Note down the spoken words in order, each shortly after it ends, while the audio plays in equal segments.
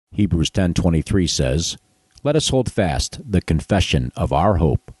Hebrews 10:23 says, "Let us hold fast the confession of our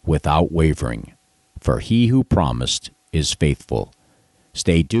hope without wavering, for he who promised is faithful."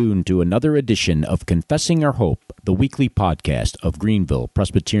 Stay tuned to another edition of Confessing Our Hope, the weekly podcast of Greenville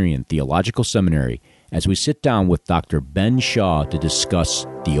Presbyterian Theological Seminary, as we sit down with Dr. Ben Shaw to discuss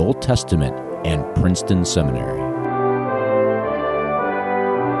the Old Testament and Princeton Seminary.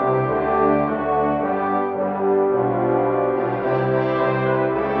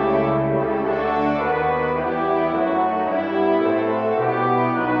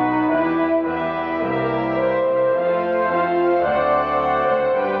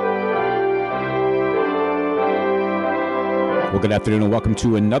 Well, good afternoon and welcome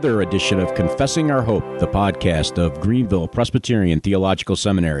to another edition of Confessing Our Hope, the podcast of Greenville Presbyterian Theological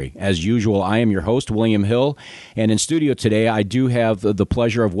Seminary. As usual, I am your host, William Hill, and in studio today I do have the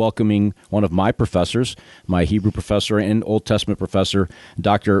pleasure of welcoming one of my professors, my Hebrew professor and Old Testament professor,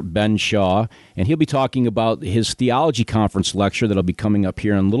 Dr. Ben Shaw, and he'll be talking about his theology conference lecture that'll be coming up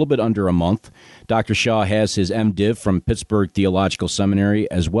here in a little bit under a month. Dr. Shaw has his MDiv from Pittsburgh Theological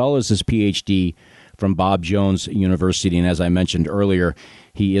Seminary as well as his PhD from Bob Jones University, and as I mentioned earlier,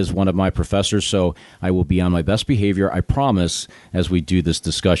 he is one of my professors, so I will be on my best behavior, I promise, as we do this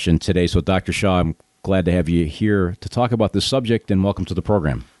discussion today. So, Dr. Shaw, I'm glad to have you here to talk about this subject, and welcome to the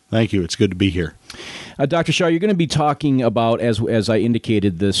program. Thank you. It's good to be here. Dr. Shaw, you're going to be talking about, as I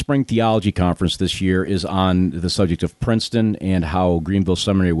indicated, the Spring Theology Conference this year is on the subject of Princeton and how Greenville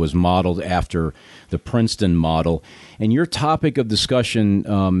Seminary was modeled after the Princeton model. And your topic of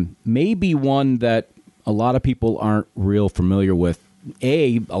discussion may be one that a lot of people aren't real familiar with.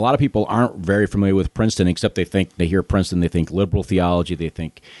 A lot of people aren't very familiar with Princeton, except they hear Princeton, they think liberal theology, they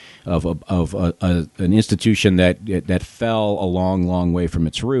think of an institution that fell a long, long way from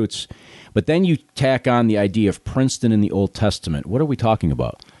its roots. But then you tack on the idea of Princeton in the Old Testament. What are we talking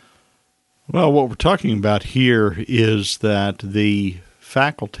about? Well, what we're talking about here is that the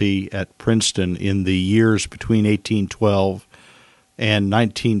faculty at Princeton in the years between 1812 and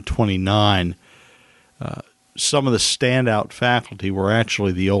 1929, some of the standout faculty were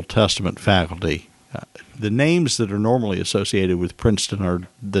actually the Old Testament faculty. The names that are normally associated with Princeton are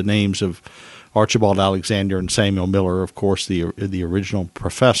the names of Archibald Alexander and Samuel Miller, of course, the original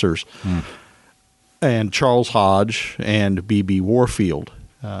professors, and Charles Hodge and B.B. Warfield.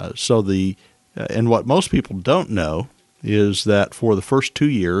 And what most people don't know is that for the first 2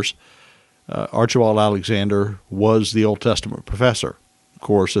 years, Archibald Alexander was the Old Testament professor. Of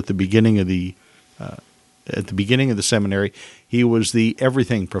course, at the beginning of the seminary, he was the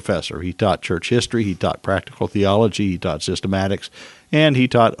everything professor. He taught church history, he taught practical theology, he taught systematics, and he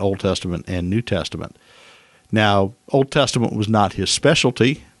taught Old Testament and New Testament. Now, Old Testament was not his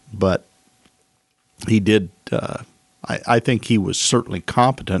specialty, but he did, I think he was certainly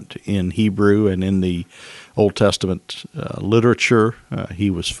competent in Hebrew and in the Old Testament literature. He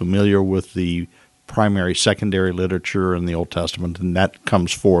was familiar with the primary, secondary literature in the Old Testament, and that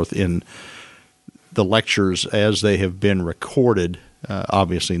comes forth in the lectures as they have been recorded,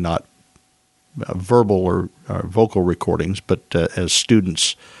 obviously not verbal or vocal recordings, but as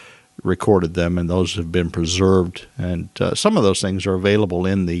students recorded them, and those have been preserved. And some of those things are available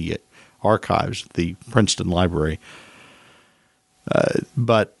in the archives, the Princeton Library.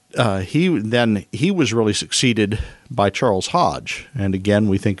 But he was really succeeded by Charles Hodge. And again,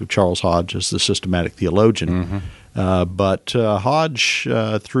 we think of Charles Hodge as the systematic theologian. Mm-hmm. But Hodge,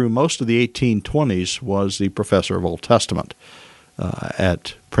 through most of the 1820s, was the professor of Old Testament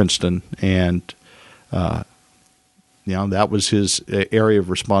at Princeton, and that was his area of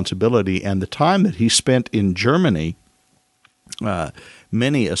responsibility. And the time that he spent in Germany,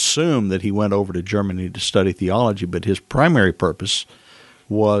 many assume that he went over to Germany to study theology, but his primary purpose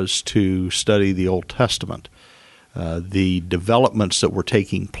was to study the Old Testament. The developments that were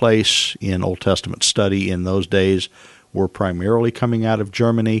taking place in Old Testament study in those days were primarily coming out of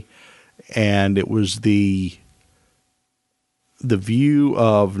Germany, and it was the view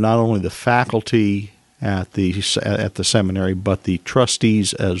of not only the faculty at the seminary, but the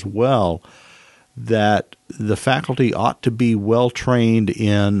trustees as well, that the faculty ought to be well trained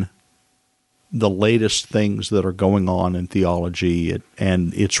in the latest things that are going on in theology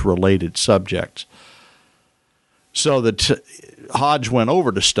and its related subjects. So that Hodge went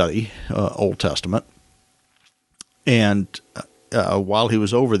over to study Old Testament, and while he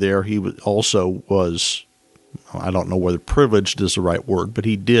was over there, he also was, I don't know whether privileged is the right word, but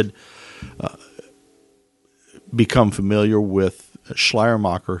he did become familiar with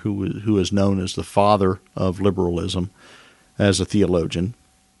Schleiermacher, who is known as the father of liberalism as a theologian.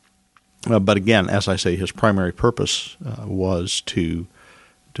 But again, as I say, his primary purpose was to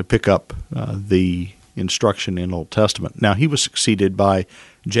pick up the instruction in Old Testament. Now, he was succeeded by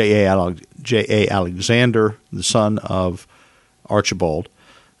J.A. Alexander, the son of Archibald,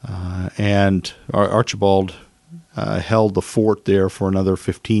 and Archibald held the fort there for another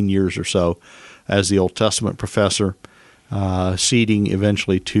 15 years or so as the Old Testament professor, ceding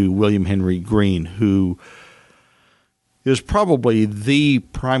eventually to William Henry Green, who is probably the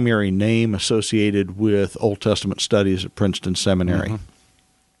primary name associated with Old Testament studies at Princeton Seminary,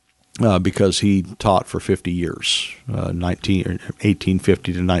 because he taught for 50 years,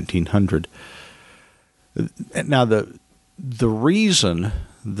 1850 to 1900. Now, the reason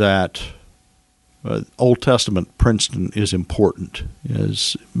that Old Testament Princeton is important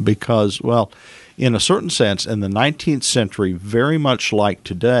is because, well, in a certain sense, in the 19th century, very much like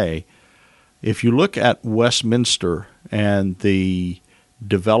today, if you look at Westminster and the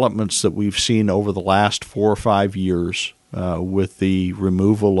developments that we've seen over the last 4 or 5 years with the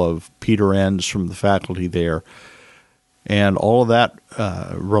removal of Peter Enns from the faculty there and all of that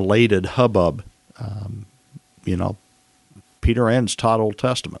related hubbub, Peter Enns taught Old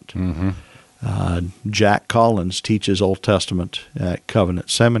Testament. Jack Collins teaches Old Testament at Covenant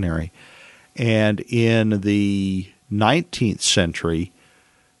Seminary. And in the 19th century,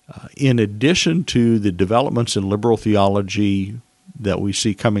 in addition to the developments in liberal theology that we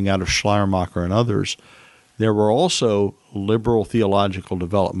see coming out of Schleiermacher and others, there were also liberal theological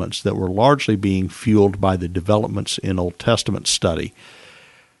developments that were largely being fueled by the developments in Old Testament study.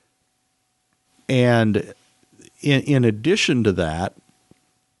 And in addition to that,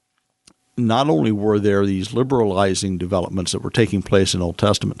 not only were there these liberalizing developments that were taking place in Old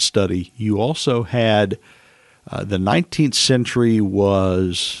Testament study, you also had the 19th century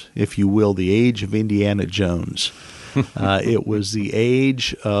was, if you will, the age of Indiana Jones. It was the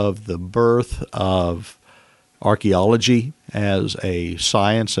age of the birth of archaeology as a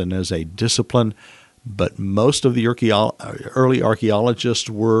science and as a discipline, but most of the early archaeologists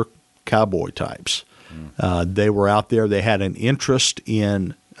were cowboy types. They were out there. They had an interest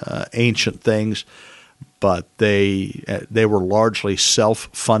in ancient things, but they were largely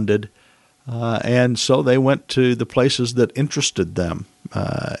self-funded, and so they went to the places that interested them.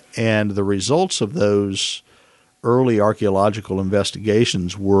 And the results of those early archaeological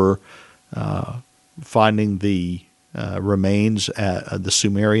investigations were finding the remains, the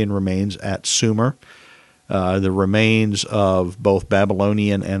Sumerian remains at Sumer, the remains of both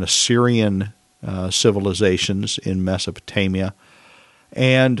Babylonian and Assyrian civilizations in Mesopotamia.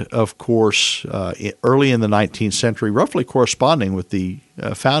 And, of course, early in the 19th century, roughly corresponding with the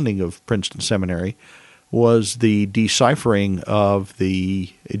founding of Princeton Seminary, was the deciphering of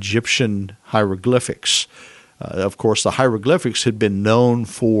the Egyptian hieroglyphics. Of course, the hieroglyphics had been known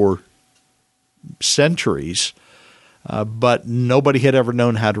for centuries, but nobody had ever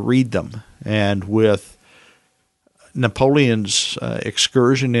known how to read them. And with Napoleon's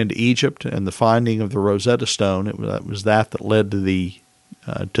excursion into Egypt and the finding of the Rosetta Stone, it was that led to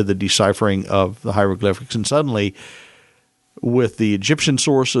the deciphering of the hieroglyphics. And suddenly, with the Egyptian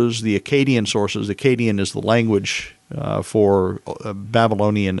sources, the Akkadian sources — Akkadian is the language for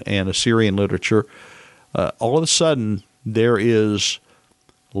Babylonian and Assyrian literature — all of a sudden there is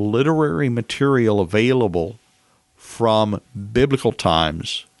literary material available from biblical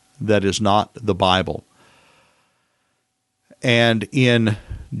times that is not the Bible. And in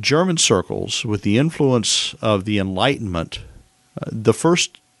German circles, with the influence of the Enlightenment, the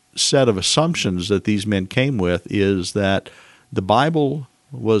first set of assumptions that these men came with is that the Bible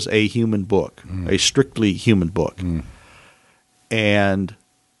was a human book, a strictly human book. And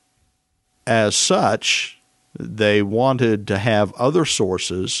as such, they wanted to have other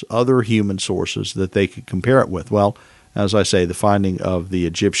sources, other human sources that they could compare it with. Well, as I say, the finding of the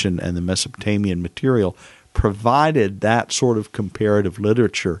Egyptian and the Mesopotamian material provided that sort of comparative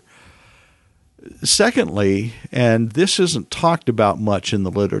literature. Secondly, and this isn't talked about much in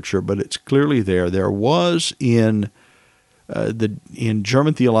the literature, but it's clearly there was in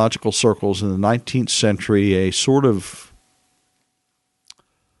German theological circles in the 19th century a sort of,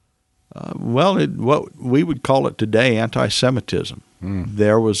 what we would call it today anti-Semitism.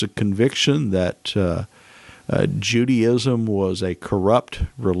 There was a conviction that Judaism was a corrupt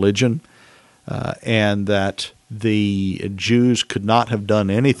religion, and that the Jews could not have done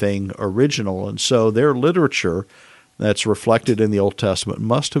anything original, and so their literature that's reflected in the Old Testament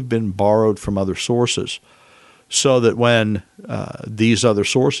must have been borrowed from other sources, so that when these other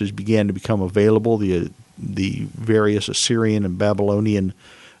sources began to become available, the various Assyrian and Babylonian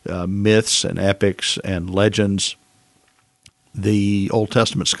myths and epics and legends, the Old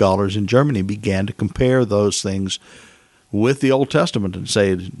Testament scholars in Germany began to compare those things with the Old Testament and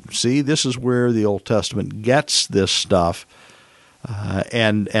say, see, this is where the Old Testament gets this stuff.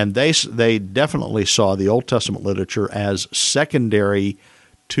 And they definitely saw the Old Testament literature as secondary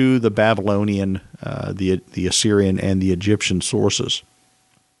to the Babylonian, the Assyrian, and the Egyptian sources.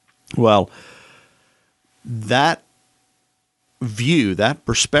 Well, that view, that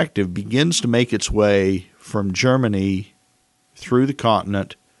perspective begins to make its way from Germany through the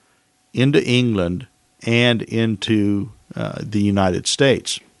continent into England and into the United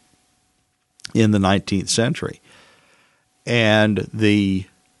States in the 19th century. And the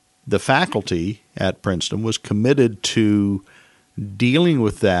faculty at Princeton was committed to dealing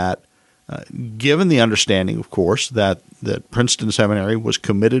with that, given the understanding, of course, that Princeton Seminary was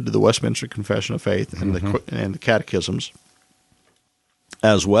committed to the Westminster Confession of Faith and the catechisms,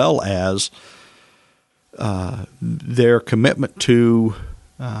 as well as their commitment to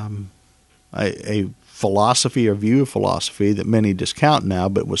a philosophy or view of philosophy that many discount now,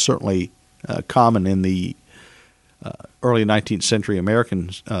 but was certainly common in the early 19th century American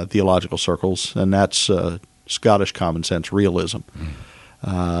theological circles, and that's Scottish common sense realism.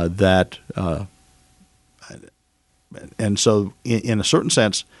 And so in a certain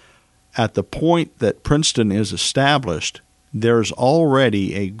sense, at the point that Princeton is established, there's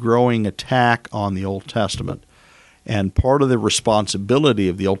already a growing attack on the Old Testament. And part of the responsibility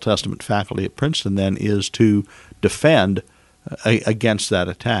of the Old Testament faculty at Princeton then is to defend against that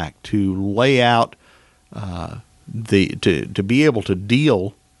attack, to lay out to be able to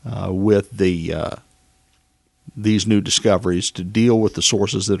deal with these new discoveries, to deal with the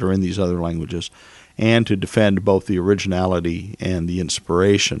sources that are in these other languages, and to defend both the originality and the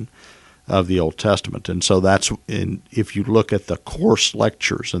inspiration of the Old Testament. And so if you look at the course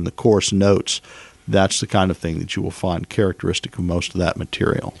lectures and the course notes, that's the kind of thing that you will find characteristic of most of that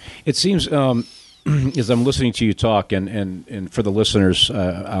material. It seems, as I'm listening to you talk, and for the listeners,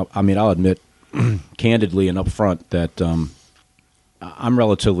 I'll admit candidly and upfront that I'm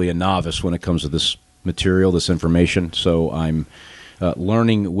relatively a novice when it comes to this material, this information, so I'm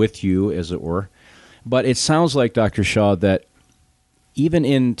learning with you, as it were. But it sounds like, Dr. Shaw, that even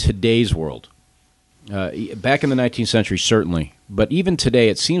in today's world, back in the 19th century, certainly, but even today,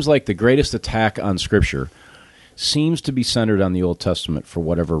 it seems like the greatest attack on Scripture seems to be centered on the Old Testament for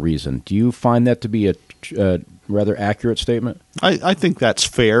whatever reason. Do you find that to be a rather accurate statement? I think that's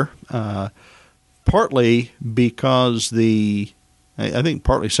fair, partly because I think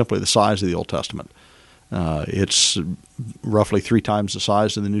partly simply the size of the Old Testament. It's roughly 3 times the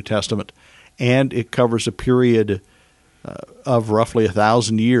size of the New Testament, and it covers a period of roughly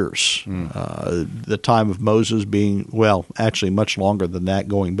 1,000 years. The time of Moses being, well, actually much longer than that,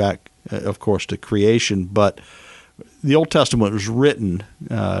 going back, of course, to creation. But the Old Testament was written,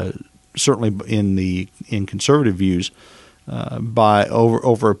 certainly in conservative views, by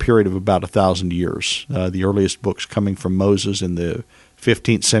over a period of about 1,000 years. The earliest books coming from Moses in the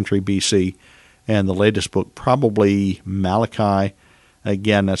 15th century BC, and the latest book probably Malachi.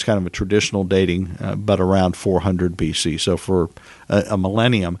 Again, that's kind of a traditional dating, but around 400 BC, so for a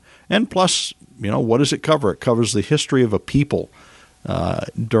millennium. And plus, what does it cover? It covers the history of a people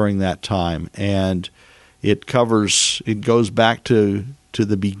during that time, and it goes back to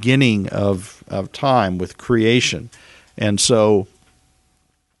the beginning of time with creation. And so,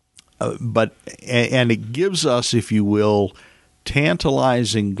 and it gives us, if you will,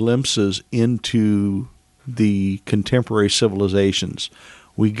 tantalizing glimpses into the contemporary civilizations.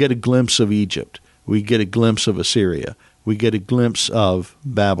 We get a glimpse of Egypt. We get a glimpse of Assyria. We get a glimpse of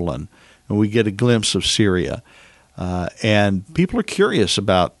Babylon. And we get a glimpse of Syria. And people are curious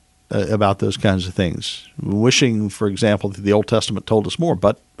about those kinds of things, wishing, for example, that the Old Testament told us more,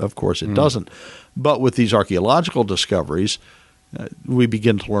 but of course it doesn't. But with these archaeological discoveries, we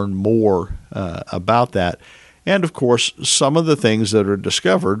begin to learn more about that. And of course, some of the things that are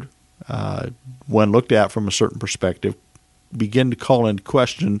discovered, when looked at from a certain perspective, begin to call into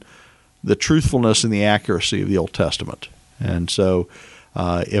question the truthfulness and the accuracy of the Old Testament. And so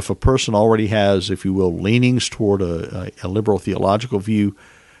if a person already has, if you will, leanings toward a liberal theological view,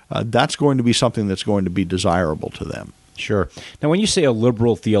 that's going to be something that's going to be desirable to them. Sure. Now, when you say a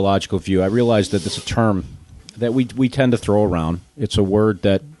liberal theological view, I realize that it's a term that we tend to throw around. It's a word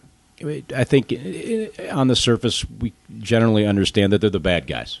that I think on the surface we generally understand that they're the bad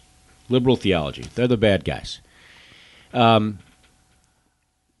guys. Liberal theology, they're the bad guys.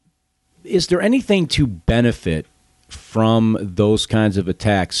 Is there anything to benefit from those kinds of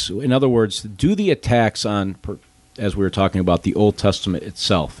attacks? In other words, do the attacks on, as we were talking about, the Old Testament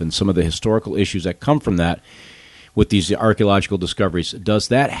itself and some of the historical issues that come from that with these archaeological discoveries, does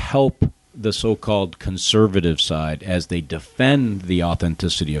that help the so-called conservative side as they defend the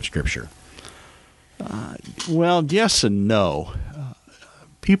authenticity of Scripture? Well, yes and no.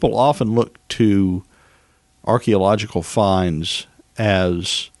 People often look to archaeological finds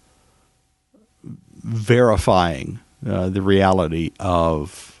as verifying the reality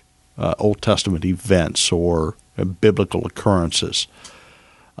of Old Testament events or biblical occurrences.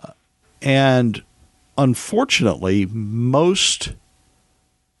 And unfortunately, most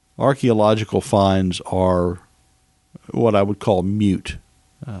archaeological finds are what I would call mute.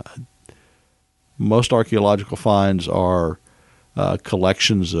 Most archaeological finds are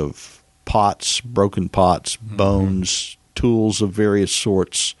collections of pots, broken pots, bones, tools of various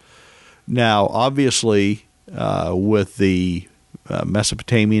sorts. Now, obviously, with the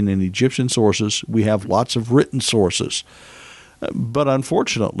Mesopotamian and Egyptian sources, we have lots of written sources. But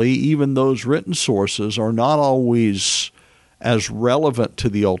unfortunately, even those written sources are not always as relevant to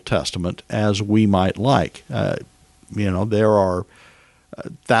the Old Testament as we might like. There are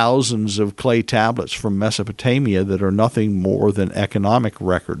thousands of clay tablets from Mesopotamia that are nothing more than economic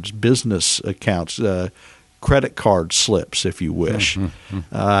records, business accounts, credit card slips, if you wish.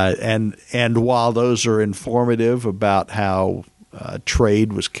 And while those are informative about how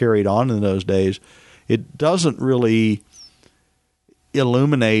trade was carried on in those days, it doesn't really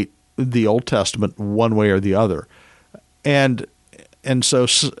illuminate the Old Testament one way or the other. And so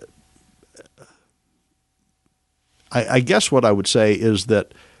I guess what I would say is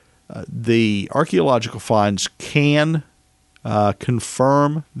that the archaeological finds can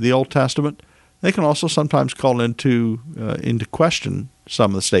confirm the Old Testament. They can also sometimes call into question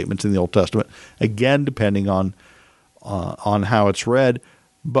some of the statements in the Old Testament, again, depending on how it's read.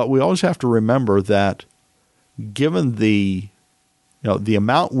 But we always have to remember that given the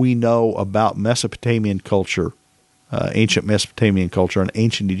amount we know about Mesopotamian culture, ancient Mesopotamian culture and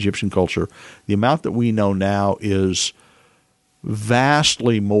ancient Egyptian culture, the amount that we know now is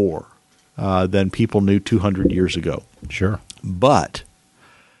vastly more than people knew 200 years ago. Sure. But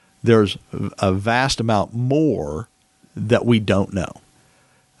there's a vast amount more that we don't know.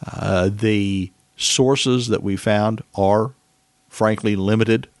 The sources that we found are, frankly,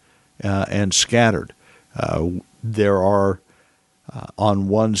 limited and scattered. There are, on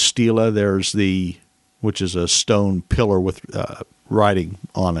one stela, there's which is a stone pillar with writing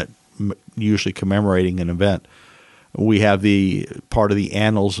on it, usually commemorating an event. We have the part of the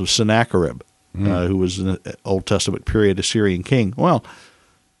Annals of Sennacherib, who was an Old Testament period Assyrian king. Well,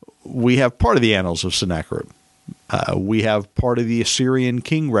 we have part of the Annals of Sennacherib. We have part of the Assyrian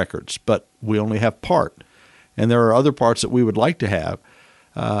king records, but we only have part. And there are other parts that we would like to have.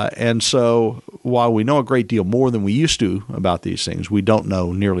 And so while we know a great deal more than we used to about these things, we don't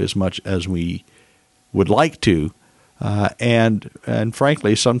know nearly as much as we would like to. And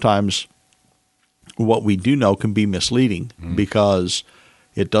frankly, sometimes what we do know can be misleading because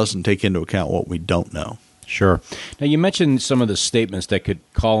it doesn't take into account what we don't know. Sure. Now, you mentioned some of the statements that could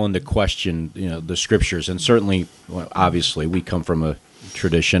call into question, the Scriptures, and certainly, obviously, we come from a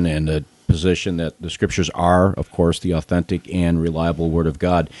tradition and a position that the Scriptures are, of course, the authentic and reliable Word of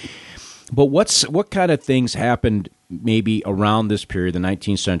God. But what kind of things happened maybe around this period, the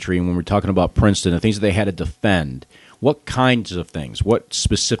 19th century, and when we're talking about Princeton, the things that they had to defend? What kinds of things, what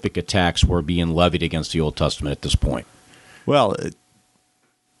specific attacks were being levied against the Old Testament at this point? Well,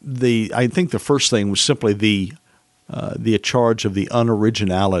 I think the first thing was simply the charge of the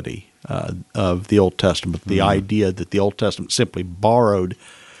unoriginality of the Old Testament, the idea that the Old Testament simply borrowed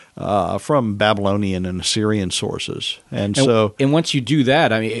from Babylonian and Assyrian sources. And once you do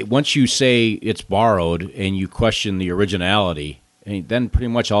that, I mean, once you say it's borrowed and you question the originality, then pretty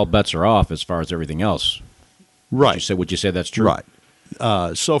much all bets are off as far as everything else. Right. Would you say that's true? Right.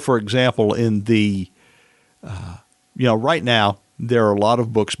 So, for example, in right now, there are a lot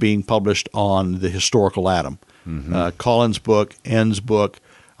of books being published on the historical Adam. Collins' book, Enns' book.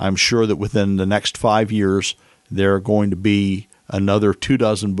 I'm sure that within the next 5 years, there are going to be another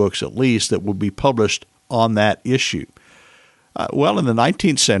 24 books at least that will be published on that issue. Well, in the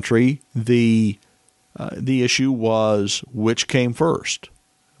 19th century, the issue was which came first,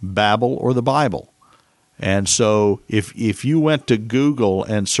 Babel or the Bible. And so if you went to Google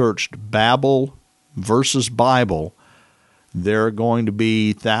and searched Babel versus Bible, there are going to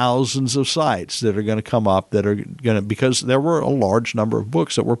be thousands of sites that are going to come up that are going to, because there were a large number of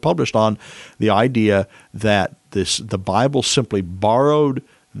books that were published on the idea that the Bible simply borrowed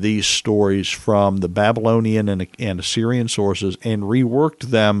these stories from the Babylonian and Assyrian sources and reworked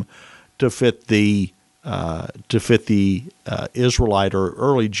them to fit the Israelite or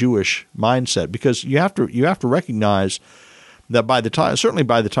early Jewish mindset. Because you have to recognize that certainly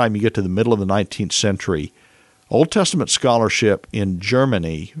by the time you get to the middle of the 19th century, Old Testament scholarship in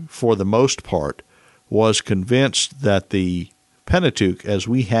Germany, for the most part, was convinced that the Pentateuch, as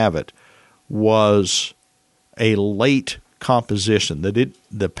we have it, was a late composition.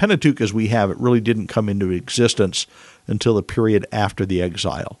 The Pentateuch, as we have it, really didn't come into existence until the period after the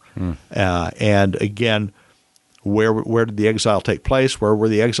exile. And again, where did the exile take place? Where were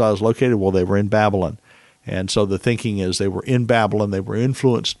the exiles located? Well, they were in Babylon. And so the thinking is they were in Babylon. They were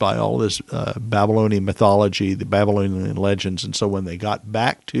influenced by all this Babylonian mythology, the Babylonian legends. And so when they got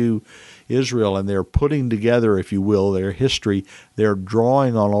back to Israel and they're putting together, if you will, their history, they're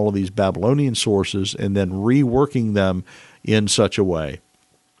drawing on all of these Babylonian sources and then reworking them in such a way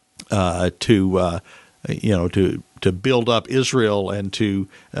to build up Israel and to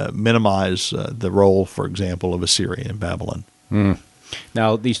minimize the role, for example, of Assyria and Babylon.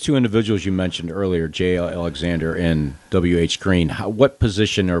 Now, these two individuals you mentioned earlier, J.A. Alexander and W.H. Green, what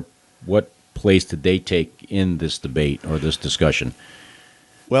position or what place did they take in this debate or this discussion?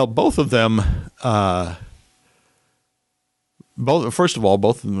 Well, both of them, first of all,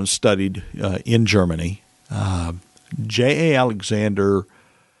 both of them studied in Germany. J.A. Alexander,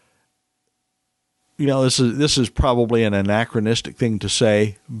 this is probably an anachronistic thing to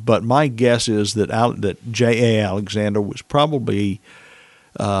say, but my guess is that J.A. Alexander was probably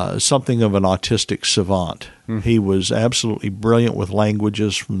something of an autistic savant. He was absolutely brilliant with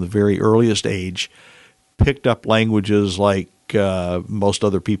languages from the very earliest age, picked up languages like most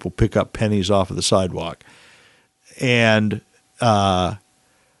other people pick up pennies off of the sidewalk. And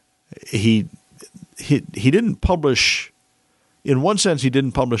he didn't publish. In one sense, he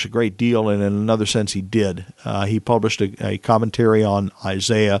didn't publish a great deal, and in another sense, he did. He published a commentary on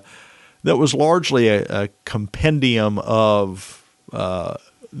Isaiah that was largely a compendium of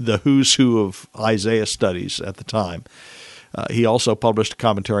the who's who of Isaiah studies at the time. He also published a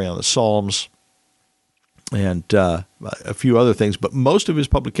commentary on the Psalms and a few other things, but most of his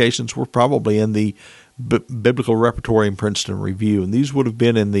publications were probably in the Biblical Repertory and Princeton Review, and these would have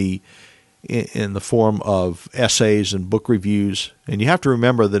been in the form of essays and book reviews. And you have to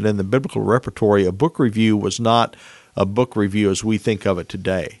remember that in the Biblical Repertory, a book review was not a book review as we think of it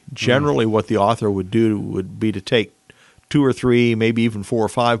today. Generally, what the author would do would be to take 2 or 3, maybe even 4 or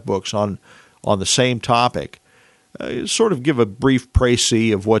 5 books on the same topic, sort of give a brief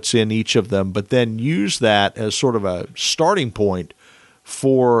précis of what's in each of them, but then use that as sort of a starting point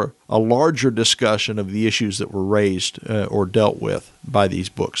for a larger discussion of the issues that were raised or dealt with by these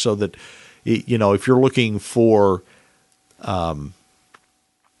books. So that, if you're looking for,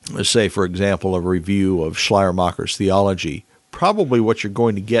 let's say, for example, a review of Schleiermacher's theology, probably what you're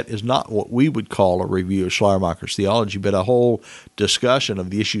going to get is not what we would call a review of Schleiermacher's theology, but a whole discussion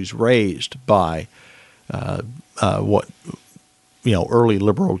of the issues raised by early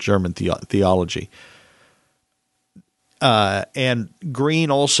liberal German theology. And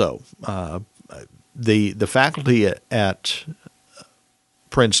Green also, the faculty at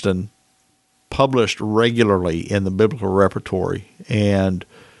Princeton published regularly in the Biblical Repertory, and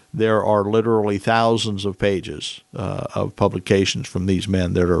there are literally thousands of pages of publications from these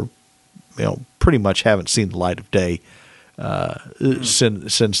men that are, pretty much haven't seen the light of day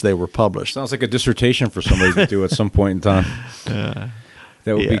since they were published. Sounds like a dissertation for somebody to do at some point in time.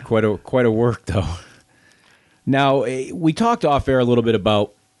 That would be quite a work, though. Now, we talked off air a little bit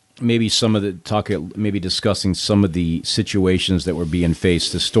about maybe discussing some of the situations that were being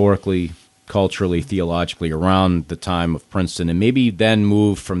faced historically, culturally, theologically around the time of Princeton, and maybe then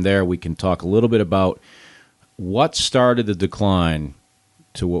move from there. We can talk a little bit about what started the decline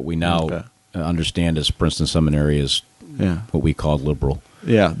to what we now understand as Princeton Seminary is what we call liberal.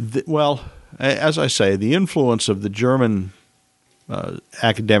 Yeah. Well, as I say, the influence of the German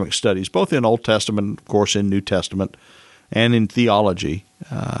academic studies, both in Old Testament, of course, in New Testament, and in theology,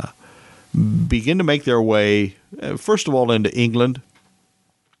 begin to make their way, first of all, into England.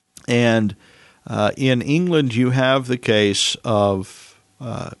 And in England, you have the case of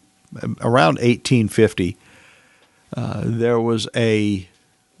around 1850, there was a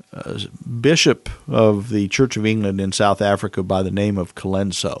bishop of the Church of England in South Africa by the name of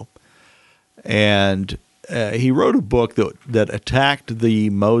Colenso. And he wrote a book that attacked the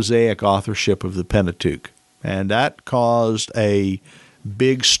Mosaic authorship of the Pentateuch. And that caused a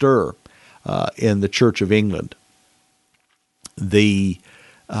big stir in the Church of England.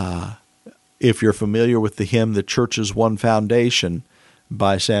 If you're familiar with the hymn, "The Church's One Foundation"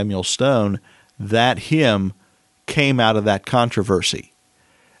 by Samuel Stone, that hymn came out of that controversy.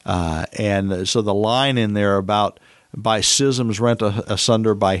 And so the line in there about "by schisms rent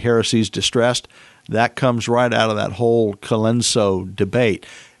asunder, by heresies distressed," That comes right out of that whole Colenso debate.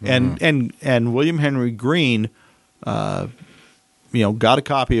 And William Henry Green, got a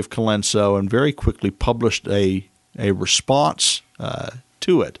copy of Colenso and very quickly published a response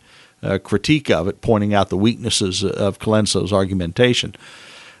to it, a critique of it, pointing out the weaknesses of Colenso's argumentation.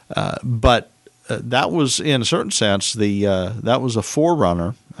 But that was, in a certain sense, that was a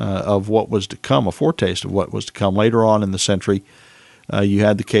forerunner of what was to come, a foretaste of what was to come later on in the century. You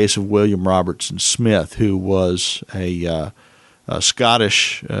had the case of William Robertson Smith, who was a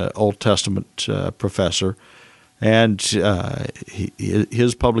Scottish Old Testament professor, and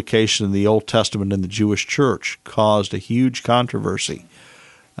his publication in the Old Testament in the Jewish Church caused a huge controversy,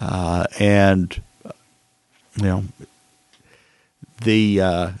 the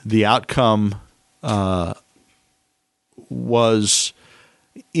outcome was,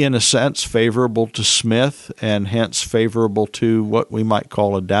 in a sense, favorable to Smith, and hence favorable to what we might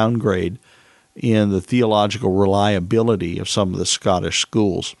call a downgrade in the theological reliability of some of the Scottish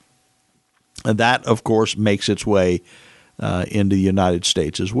schools. And that, of course, makes its way into the United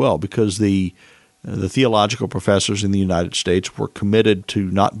States as well, because the theological professors in the United States were committed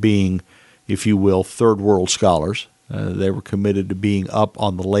to not being, if you will, third world scholars. They were committed to being up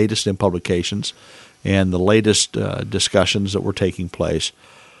on the latest in publications and the latest discussions that were taking place.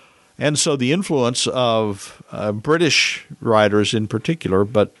 And so the influence of British writers in particular,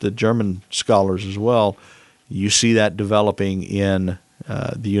 but the German scholars as well, you see that developing in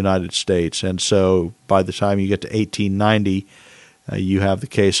the United States. And so by the time you get to 1890, you have the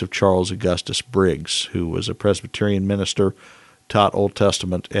case of Charles Augustus Briggs, who was a Presbyterian minister, taught Old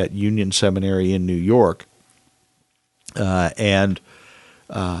Testament at Union Seminary in New York. What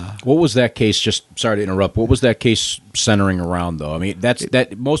was that case? Just sorry to interrupt. What was that case centering around, though? I mean,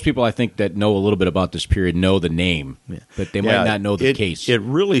 that most people I think that know a little bit about this period know the name, but they might not know the case. It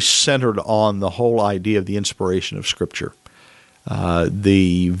really centered on the whole idea of the inspiration of Scripture.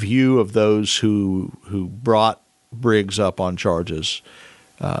 The view of those who brought Briggs up on charges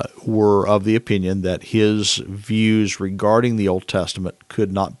were of the opinion that his views regarding the Old Testament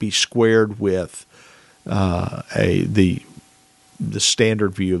could not be squared with the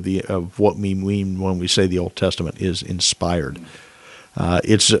standard view of what we mean when we say the Old Testament is inspired.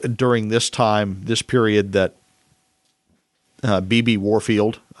 It's during this period, that B.B.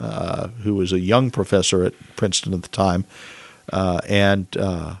 Warfield, who was a young professor at Princeton at the time, and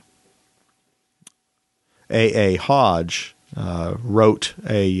A.A. Hodge co-wrote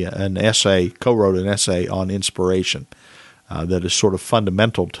an essay on inspiration that is sort of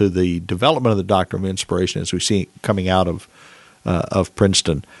fundamental to the development of the doctrine of inspiration as we see it coming out of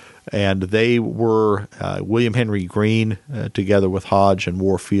Princeton. And they were, William Henry Green, together with Hodge and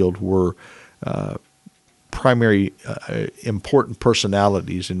Warfield, were primary important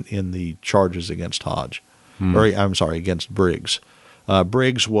personalities in the charges against Hodge. Against Briggs.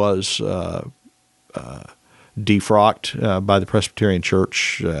 Briggs was defrocked by the Presbyterian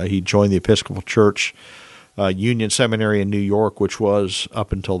Church. He joined the Episcopal Church. Union Seminary in New York, which was,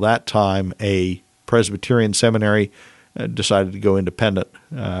 up until that time, a Presbyterian seminary, decided to go independent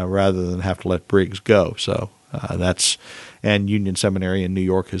rather than have to let Briggs go. So and Union Seminary in New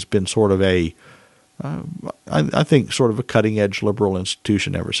York has been sort of I think sort of a cutting-edge liberal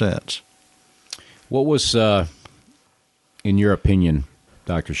institution ever since. What was, in your opinion,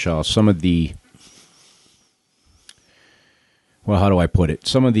 Dr. Shaw, some of the, how do I put it,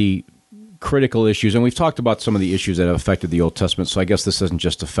 some of the critical issues, and we've talked about some of the issues that have affected the Old Testament, so I guess this doesn't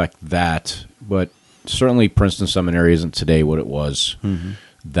just affect that, but certainly Princeton Seminary isn't today what it was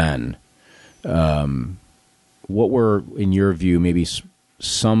then. What were, in your view, maybe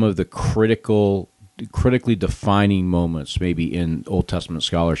some of the critically defining moments maybe in Old Testament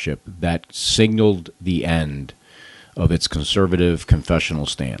scholarship that signaled the end of its conservative confessional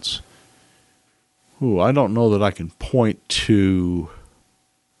stance? I don't know that I can point to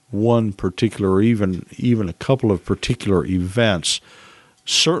one particular, or even a couple of particular events.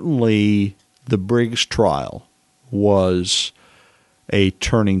 Certainly, the Briggs trial was a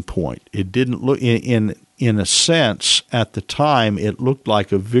turning point. It didn't look, in a sense, at the time, it looked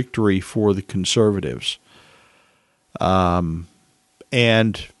like a victory for the conservatives. And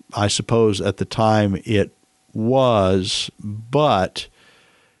I suppose at the time it was, but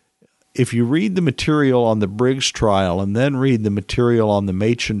if you read the material on the Briggs trial and then read the material on the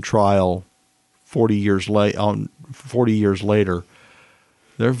Machen trial 40 years later,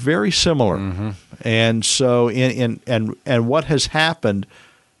 they're very similar. And so and what has happened,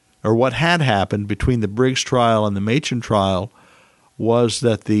 or what had happened between the Briggs trial and the Machen trial, was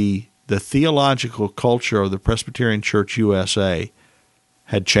that the theological culture of the Presbyterian Church USA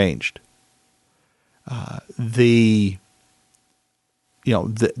had changed. the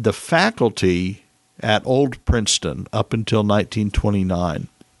faculty at Old Princeton up until 1929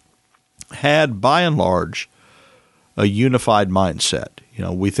 had, by and large, a unified mindset.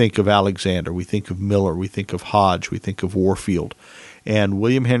 We think of Alexander, we think of Miller, we think of Hodge, we think of Warfield. And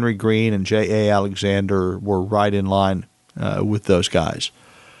William Henry Green and J.A. Alexander were right in line with those guys.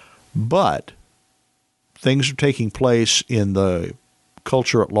 But things are taking place in the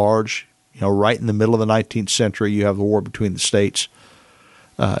culture at large. Right in the middle of the 19th century, you have the war between the states.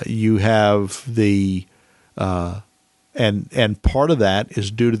 You have the and part of that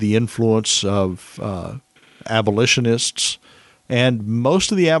is due to the influence of abolitionists, and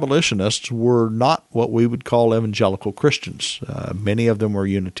most of the abolitionists were not what we would call evangelical Christians. Many of them were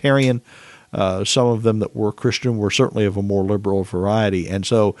Unitarian. Some of them that were Christian were certainly of a more liberal variety, and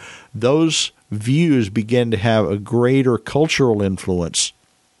so those views began to have a greater cultural influence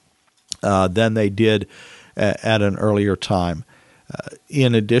than they did at an earlier time.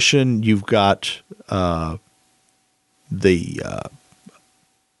 In addition, you've got the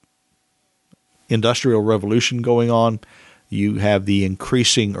Industrial Revolution going on. You have the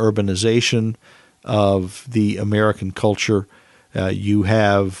increasing urbanization of the American culture. You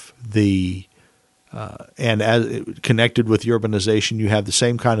have and as connected with the urbanization, you have the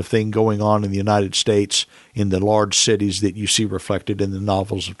same kind of thing going on in the United States in the large cities that you see reflected in the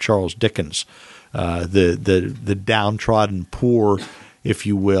novels of Charles Dickens. The downtrodden poor, if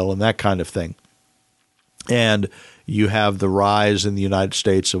you will, and that kind of thing. And you have the rise in the United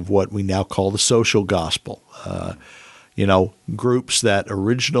States of what we now call the social gospel. Groups that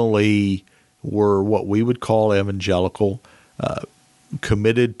originally were what we would call evangelical,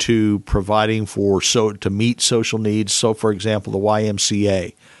 committed to providing to meet social needs. So, for example, the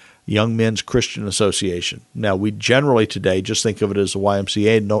YMCA, Young Men's Christian Association. Now, we generally today just think of it as the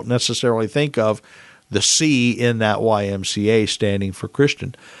YMCA and don't necessarily think of the C in that YMCA standing for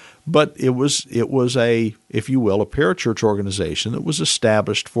Christian. But it was a, if you will, a parachurch organization that was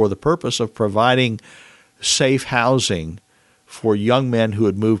established for the purpose of providing safe housing for young men who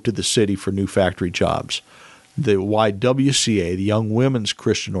had moved to the city for new factory jobs. The YWCA, the Young Women's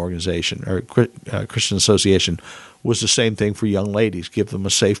Christian Organization or Christian Association, was the same thing for young ladies, give them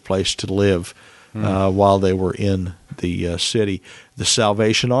a safe place to live while they were in the city. The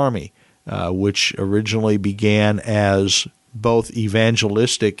Salvation Army, which originally began as both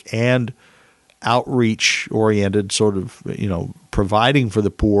evangelistic and outreach-oriented, sort of, providing for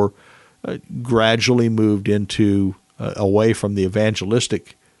the poor, gradually moved into away from the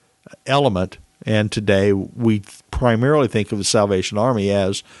evangelistic element. And today we primarily think of the Salvation Army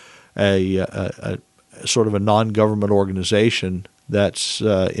as a sort of a non-government organization that's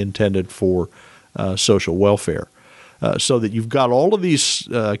intended for social welfare. So that you've got all of these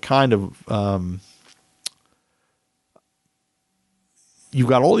you've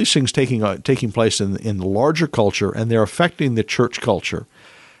got all these things taking place in the larger culture, and they're affecting the church culture.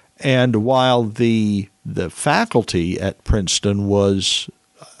 And while the faculty at Princeton was,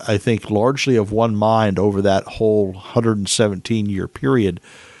 I think, largely of one mind over that whole 117-year period,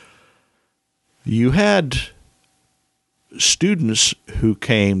 you had students who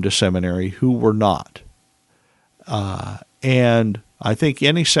came to seminary who were not. And I think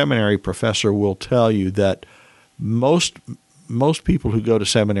any seminary professor will tell you that most people who go to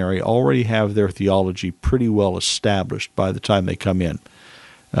seminary already have their theology pretty well established by the time they come in.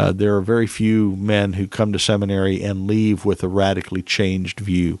 There are very few men who come to seminary and leave with a radically changed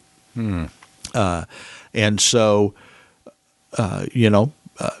view. And so,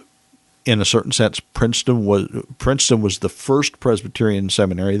 in a certain sense, Princeton was the first Presbyterian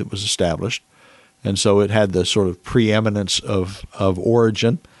seminary that was established, and so it had the sort of preeminence of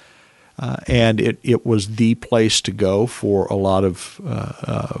origin, and it was the place to go for a lot of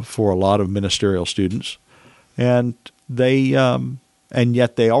ministerial students, and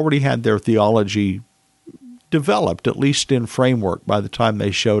yet they already had their theology developed, at least in framework, by the time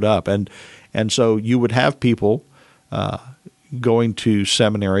they showed up, and so you would have people going to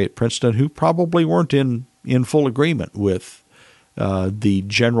seminary at Princeton who probably weren't in full agreement with the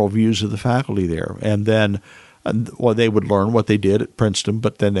general views of the faculty there. And then they would learn what they did at Princeton,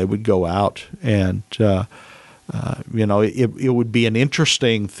 but then they would go out and, it would be an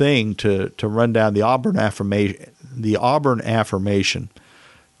interesting thing to run down the Auburn Affirmation,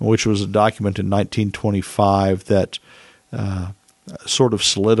 which was a document in 1925 that sort of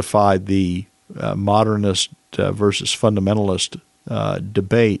solidified the modernist versus fundamentalist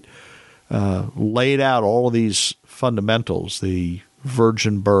debate, laid out all of these fundamentals: the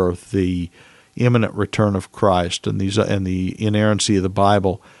virgin birth, the imminent return of Christ, and the inerrancy of the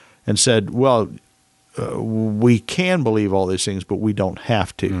Bible, and said, well, we can believe all these things, but we don't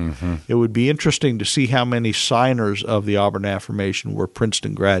have to. Mm-hmm. It would be interesting to see how many signers of the Auburn Affirmation were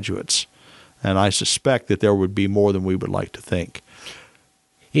Princeton graduates, and I suspect that there would be more than we would like to think.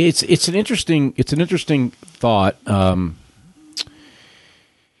 It's an interesting thought.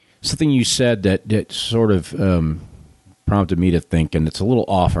 Something you said that sort of prompted me to think, and it's a little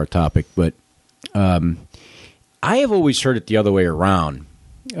off our topic, but I have always heard it the other way around.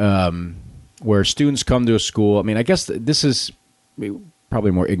 Where students come to a school, I mean, I guess this is probably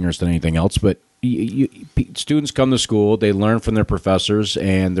more ignorance than anything else, but students come to school, they learn from their professors,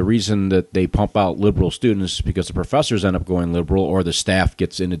 and the reason that they pump out liberal students is because the professors end up going liberal or the staff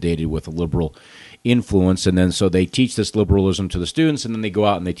gets inundated with a liberal influence, and then so they teach this liberalism to the students, and then they go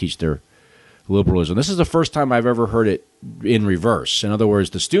out and they teach their liberalism. This is the first time I've ever heard it in reverse. In other words,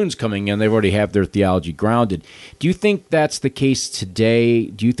 the students coming in, they've already have their theology grounded. Do you think that's the case today?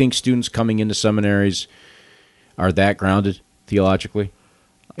 Do you think students coming into seminaries are that grounded theologically?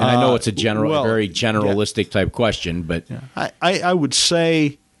 And I know it's a very generalistic type question, but I would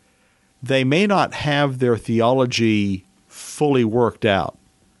say they may not have their theology fully worked out,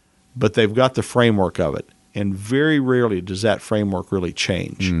 but they've got the framework of it. And very rarely does that framework really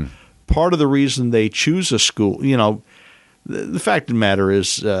change. Part of the reason they choose a school, the fact of the matter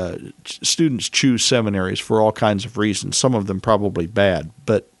is students choose seminaries for all kinds of reasons, some of them probably bad.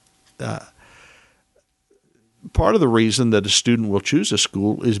 But part of the reason that a student will choose a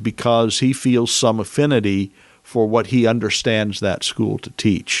school is because he feels some affinity for what he understands that school to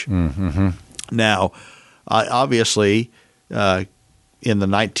teach. Mm-hmm. Now, obviously, in the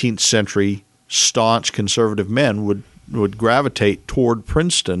 19th century, staunch conservative men would gravitate toward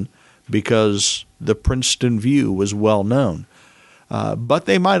Princeton because the Princeton view was well known. But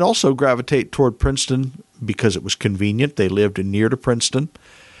they might also gravitate toward Princeton because it was convenient. They lived near to Princeton,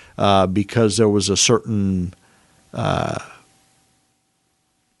 because there was a certain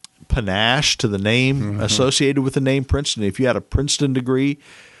panache to the name associated with the name Princeton. If you had a Princeton degree,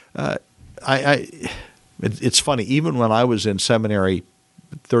 it's funny, even when I was in seminary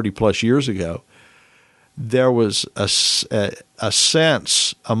 30 plus years ago, there was a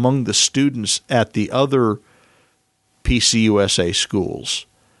sense among the students at the other PCUSA schools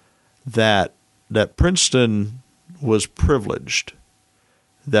that Princeton was privileged,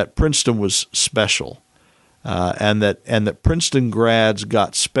 that Princeton was special, and that Princeton grads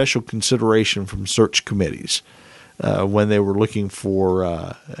got special consideration from search committees when they were looking for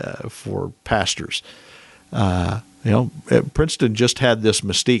pastors. Princeton just had this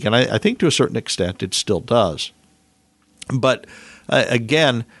mystique, and I think to a certain extent it still does. But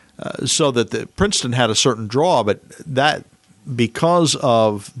again, so that Princeton had a certain draw, but that because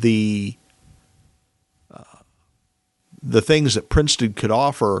of the things that Princeton could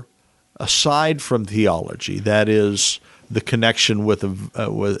offer aside from theology, that is the connection with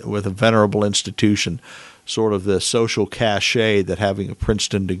a venerable institution, sort of the social cachet that having a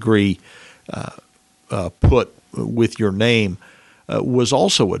Princeton degree put with your name was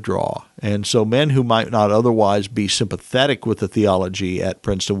also a draw. And so men who might not otherwise be sympathetic with the theology at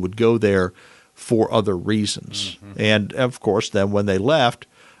Princeton would go there for other reasons. Mm-hmm. And, of course, then when they left,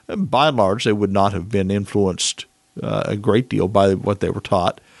 by and large, they would not have been influenced a great deal by what they were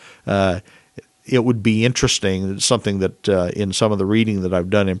taught. It would be interesting, something that in some of the reading that I've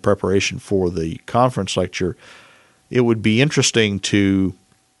done in preparation for the conference lecture, it would be interesting to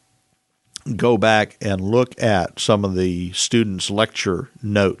go back and look at some of the students' lecture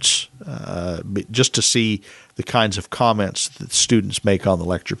notes just to see the kinds of comments that students make on the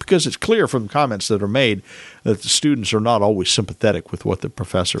lecture, because it's clear from the comments that are made that the students are not always sympathetic with what the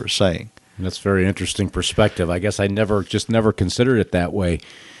professor is saying. That's a very interesting perspective. I guess I never considered it that way,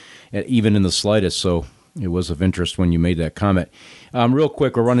 even in the slightest, so it was of interest when you made that comment. Real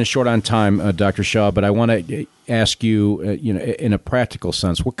quick, we're running short on time, Dr. Shaw, but I want to ask you, in a practical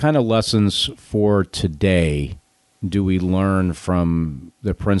sense, what kind of lessons for today do we learn from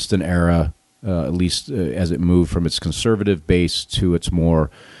the Princeton era, at least as it moved from its conservative base to its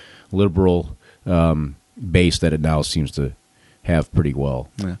more liberal base that it now seems to have pretty well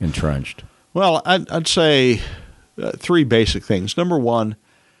entrenched? Well, I'd say three basic things. Number one,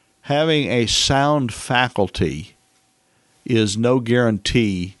 having a sound faculty is no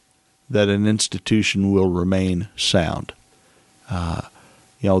guarantee that an institution will remain sound.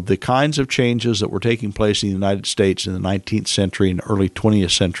 The kinds of changes that were taking place in the United States in the 19th century and early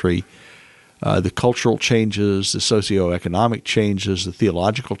 20th century, the cultural changes, the socioeconomic changes, the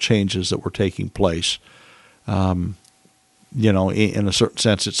theological changes that were taking place, in a certain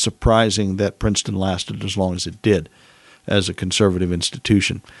sense, it's surprising that Princeton lasted as long as it did as a conservative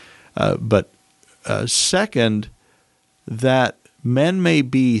institution. But Second, that men may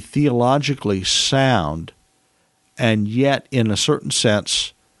be theologically sound and yet, in a certain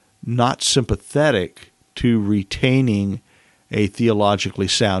sense, not sympathetic to retaining a theologically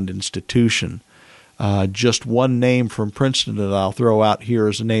sound institution. Just one name from Princeton that I'll throw out here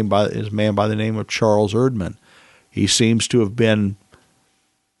is a man by the name of Charles Erdman. He seems to have been,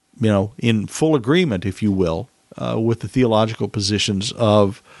 in full agreement, if you will, with the theological positions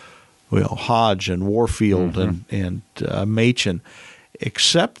of Hodge and Warfield and Machen,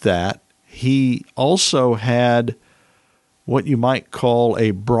 except that he also had what you might call a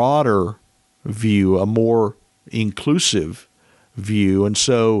broader view, a more inclusive view, and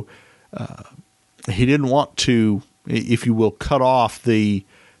so he didn't want to, if you will, cut off the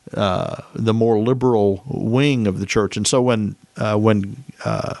more liberal wing of the church. And so when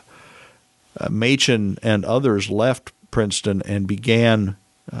Machen and others left Princeton and began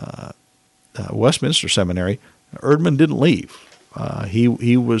Westminster Seminary, Erdman didn't leave. He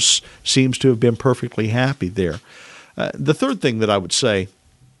seems to have been perfectly happy there. The third thing that I would say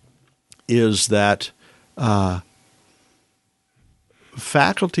is that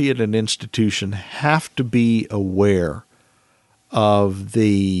faculty at an institution have to be aware of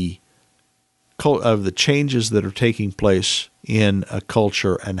the changes that are taking place in a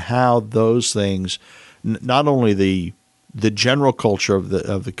culture and how those things, not only the general culture of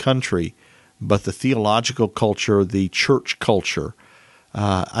the country, but the theological culture, the church culture.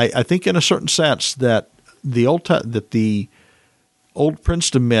 I think, in a certain sense, that the old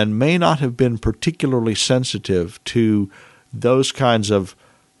Princeton men may not have been particularly sensitive to those kinds of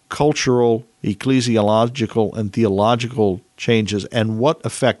cultural, ecclesiological, and theological changes, and what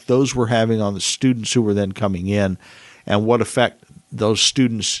effect those were having on the students who were then coming in, and what effect those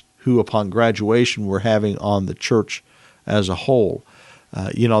students who, upon graduation, were having on the church as a whole.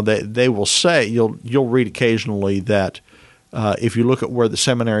 They will say, you'll read occasionally that if you look at where the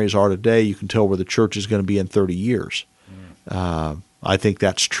seminaries are today, you can tell where the church is going to be in 30 years. I think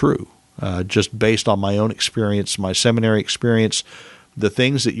that's true. Just based on my own experience, my seminary experience, the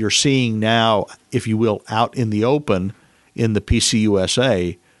things that you're seeing now, if you will, out in the open in the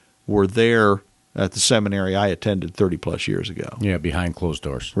PCUSA were there at the seminary I attended 30-plus years ago. Yeah, behind closed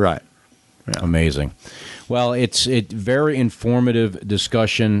doors. Right. Yeah. Amazing. Well, it's very informative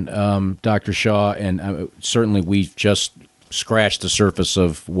discussion, Dr. Shaw, and certainly we've just scratched the surface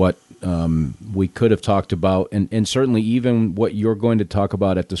of what we could have talked about, and certainly even what you're going to talk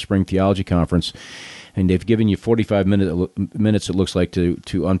about at the Spring Theology Conference. And they've given you 45 minutes, it looks like,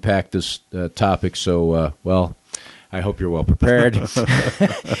 to unpack this topic. So, I hope you're well prepared.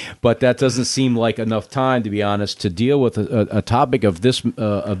 But that doesn't seem like enough time, to be honest, to deal with a topic of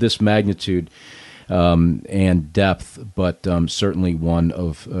this magnitude and depth, but certainly one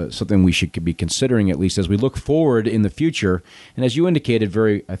of something we should be considering, at least as we look forward in the future. And as you indicated,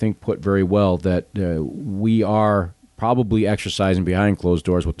 put very well, that we are probably exercising behind closed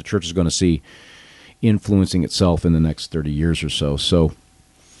doors what the church is going to see influencing itself in the next 30 years or so. So,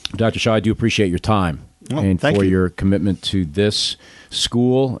 Dr. Shaw, I do appreciate your time and for your commitment to this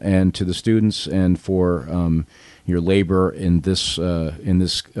school and to the students, and for your labor in this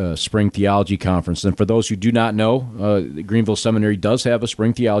Spring Theology Conference. And for those who do not know, Greenville Seminary does have a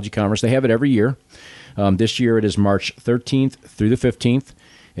Spring Theology Conference. They have it every year. This year it is March 13th through the 15th.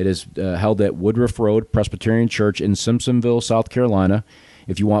 It is held at Woodruff Road Presbyterian Church in Simpsonville, South Carolina.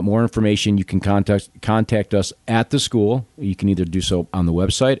 If you want more information, you can contact us at the school. You can either do so on the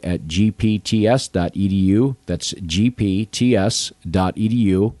website at gpts.edu. That's gpts.edu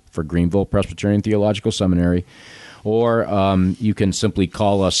for Greenville Presbyterian Theological Seminary. Or you can simply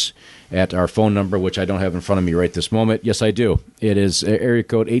call us at our phone number, which I don't have in front of me right this moment. Yes, I do. It is area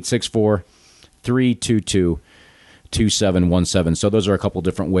code 864-322-2717. So those are a couple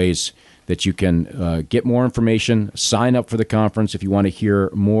different ways that you can get more information, sign up for the conference if you want to hear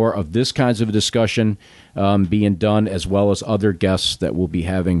more of this kinds of discussion being done, as well as other guests that we'll be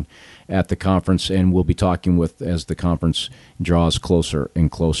having at the conference and we'll be talking with as the conference draws closer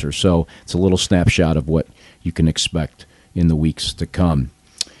and closer. So it's a little snapshot of what you can expect in the weeks to come.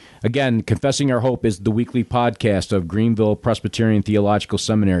 Again, Confessing Our Hope is the weekly podcast of Greenville Presbyterian Theological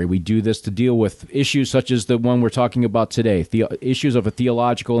Seminary. We do this to deal with issues such as the one we're talking about today, issues of a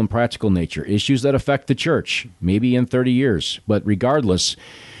theological and practical nature, issues that affect the church, maybe in 30 years. But regardless,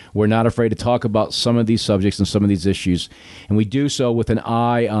 we're not afraid to talk about some of these subjects and some of these issues. And we do so with an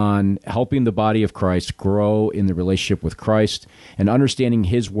eye on helping the body of Christ grow in the relationship with Christ and understanding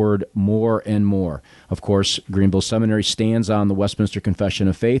His Word more and more. Of course, Greenville Seminary stands on the Westminster Confession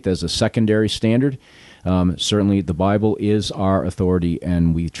of Faith as a secondary standard. Certainly, the Bible is our authority,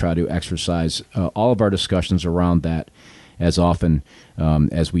 and we try to exercise all of our discussions around that as often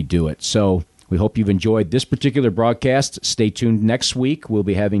as we do it. So we hope you've enjoyed this particular broadcast. Stay tuned next week. We'll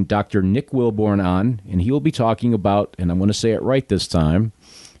be having Dr. Nick Wilborn on, and he will be talking about, and I'm going to say it right this time,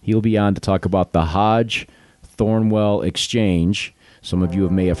 he'll be on to talk about the Hodge-Thornwell exchange. Some of you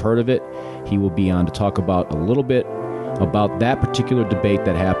may have heard of it. He will be on to talk about a little bit about that particular debate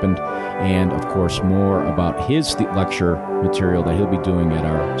that happened, and, of course, more about his lecture material that he'll be doing at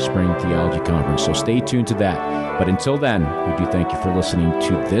our Spring Theology Conference. So stay tuned to that. But until then, we do thank you for listening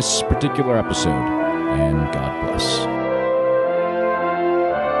to this particular episode, and God bless.